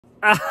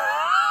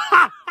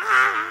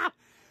I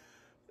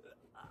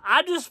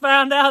just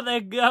found out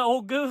that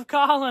old Geoff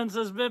Collins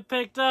has been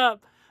picked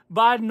up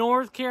by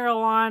North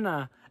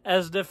Carolina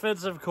as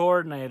defensive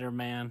coordinator,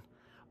 man.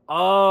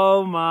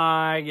 Oh,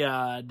 my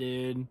God,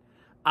 dude.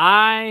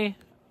 I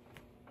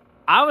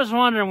was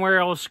wondering where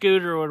old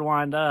Scooter would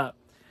wind up.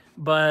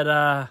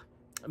 But,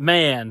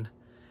 man,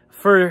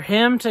 for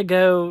him to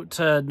go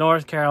to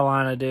North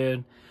Carolina,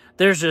 dude,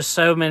 there's just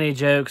so many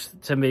jokes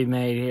to be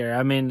made here.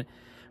 I mean,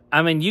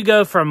 you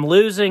go from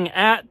losing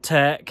at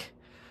Tech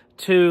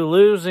to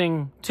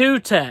losing to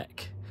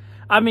Tech.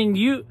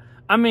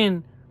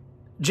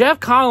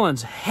 Geoff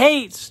Collins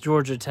hates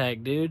Georgia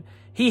Tech, dude.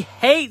 He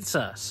hates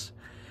us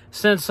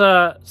since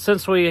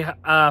we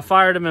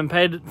fired him and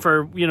paid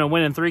for,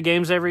 winning 3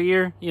 games every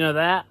year,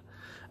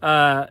 and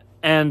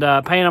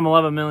paying him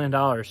 $11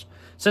 million.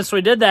 Since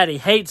we did that, he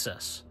hates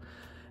us.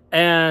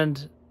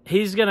 And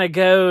he's going to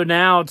go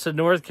now to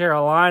North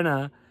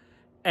Carolina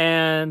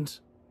and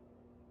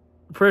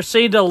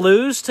proceed to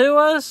lose to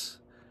us?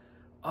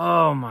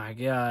 Oh, my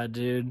God,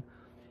 dude.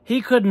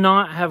 He could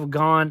not have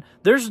gone.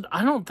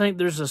 I don't think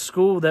there's a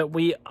school that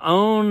we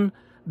own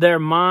their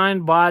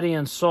mind, body,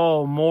 and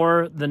soul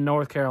more than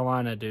North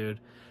Carolina, dude.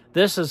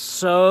 This is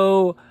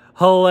so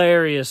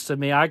hilarious to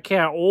me. I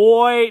can't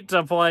wait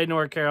to play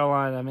North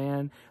Carolina,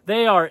 man.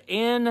 They are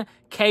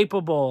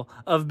incapable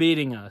of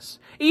beating us.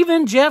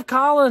 Even Geoff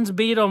Collins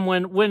beat them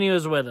when he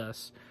was with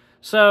us.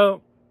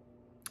 So,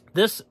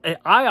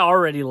 I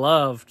already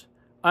loved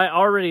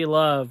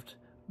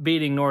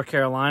beating North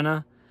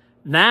Carolina.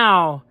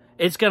 Now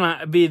it's going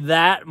to be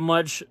that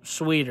much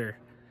sweeter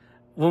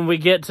when we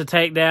get to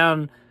take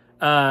down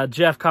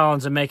Geoff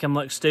Collins and make him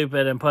look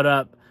stupid and put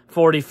up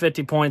 40,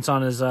 50 points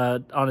on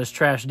his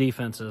trash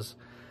defenses.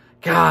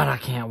 God, I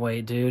can't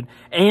wait, dude.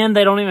 And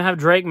they don't even have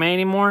Drake May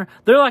anymore.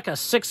 They're like a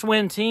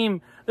 6-win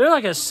team. They're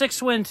like a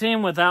 6-win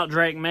team without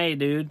Drake May,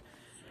 dude.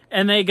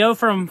 And they go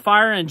from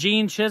firing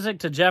Gene Chizik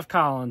to Geoff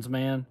Collins,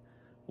 man.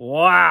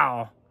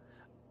 Wow.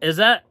 Is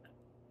that...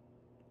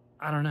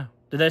 I don't know.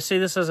 Did they see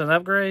this as an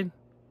upgrade?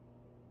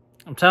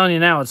 I'm telling you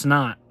now, it's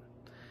not.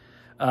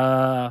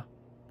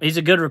 He's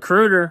a good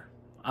recruiter.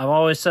 I've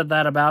always said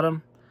that about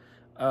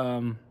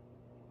him.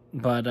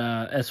 But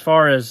as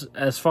far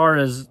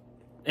as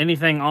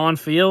anything on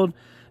field,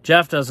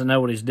 Geoff doesn't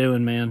know what he's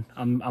doing, man.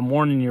 I'm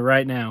warning you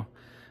right now.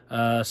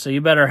 So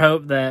you better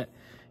hope that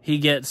he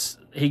gets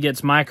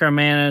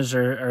micromanaged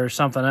or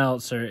something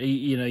else, or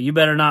you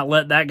better not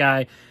let that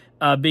guy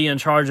be in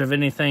charge of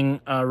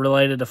anything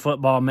related to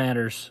football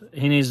matters.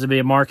 He needs to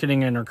be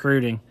marketing and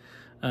recruiting.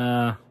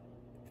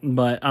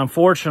 But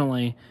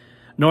unfortunately,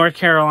 North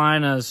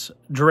Carolina's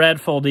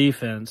dreadful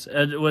defense,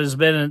 it has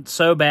been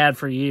so bad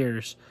for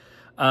years,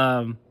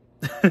 that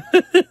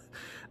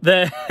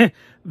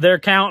they're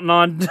counting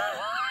on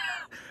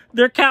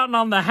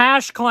the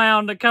hash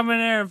clown to come in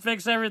there and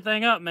fix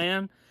everything up,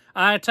 man.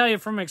 I tell you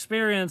from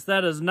experience,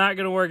 that is not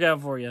going to work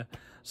out for you.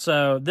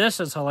 So this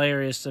is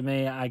hilarious to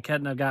me. I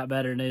couldn't have got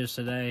better news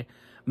today.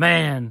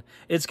 Man,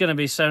 it's going to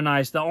be so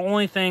nice. The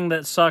only thing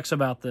that sucks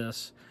about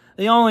this,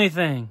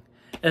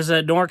 is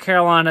that North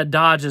Carolina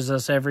dodges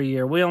us every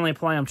year. We only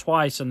play them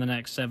twice in the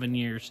next 7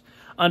 years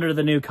under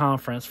the new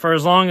conference. For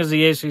as long as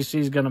the ACC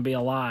is going to be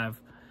alive,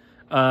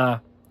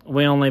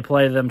 we only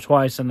play them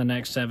twice in the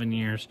next 7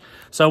 years.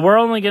 So we're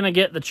only going to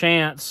get the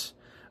chance.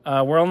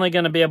 We're only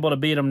going to be able to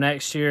beat them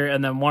next year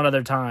and then one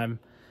other time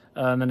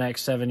in the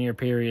next 7-year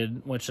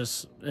period, which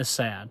is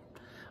sad.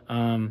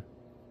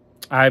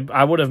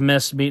 I would have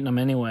missed beating them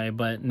anyway,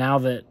 but now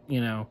that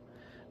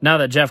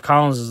Geoff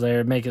Collins is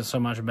there, it makes it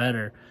so much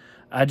better.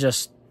 I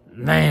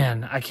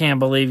can't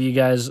believe you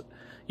guys,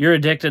 you're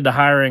addicted to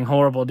hiring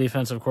horrible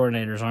defensive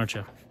coordinators, aren't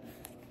you?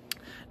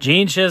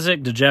 Gene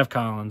Chizik to Geoff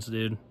Collins,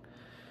 dude.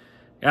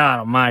 God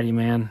almighty,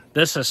 man.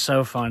 This is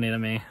so funny to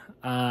me.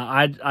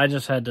 I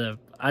just had to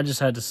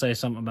say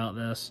something about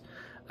this.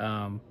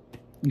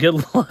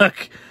 Good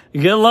luck.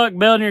 Good luck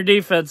building your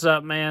defense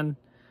up, man.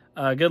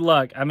 Good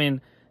luck. I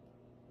mean,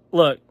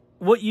 look,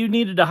 what you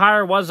needed to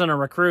hire wasn't a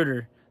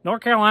recruiter.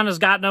 North Carolina's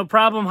got no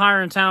problem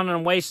hiring talent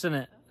and wasting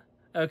it.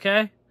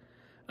 Okay?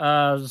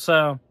 It's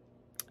going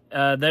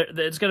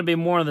to be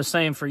more of the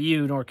same for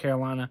you, North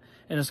Carolina.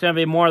 And it's going to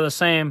be more of the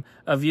same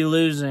of you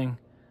losing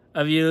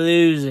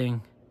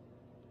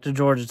to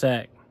Georgia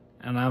Tech.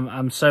 And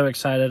I'm so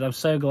excited. I'm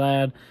so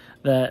glad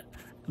that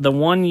the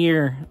 1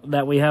 year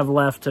that we have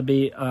left to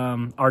be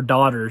our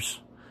daughters,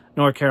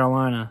 North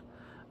Carolina,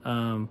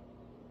 the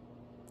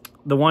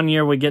 1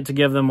 year we get to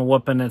give them a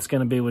whooping, it's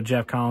going to be with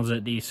Geoff Collins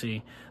at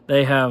DC.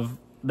 They have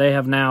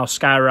now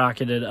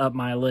skyrocketed up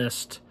my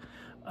list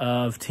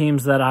of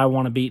teams that I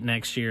want to beat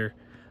next year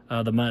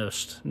the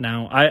most.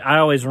 Now, I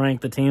always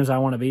rank the teams I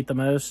want to beat the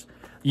most.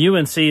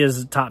 UNC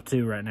is top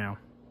 2 right now.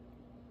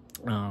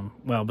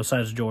 Well,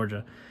 besides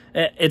Georgia.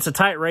 It's a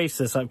tight race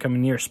this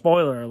upcoming year.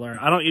 Spoiler alert.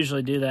 I don't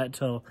usually do that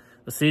till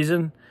the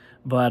season,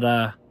 but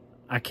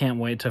I can't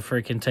wait to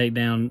freaking take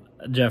down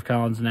Geoff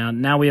Collins now.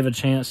 Now we have a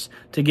chance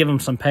to give him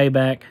some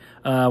payback.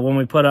 When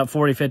we put up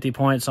 40, 50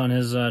 points on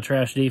his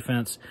trash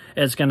defense,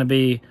 it's going to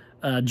be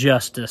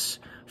justice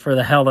for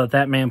the hell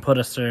that man put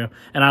us through.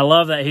 And I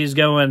love that he's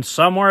going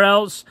somewhere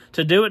else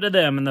to do it to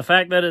them. And the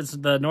fact that it's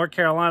the North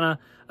Carolina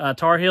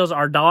Tar Heels,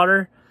 our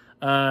daughter,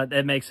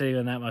 it makes it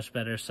even that much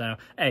better. So,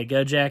 hey,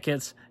 go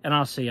Jackets, and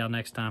I'll see y'all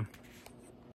next time.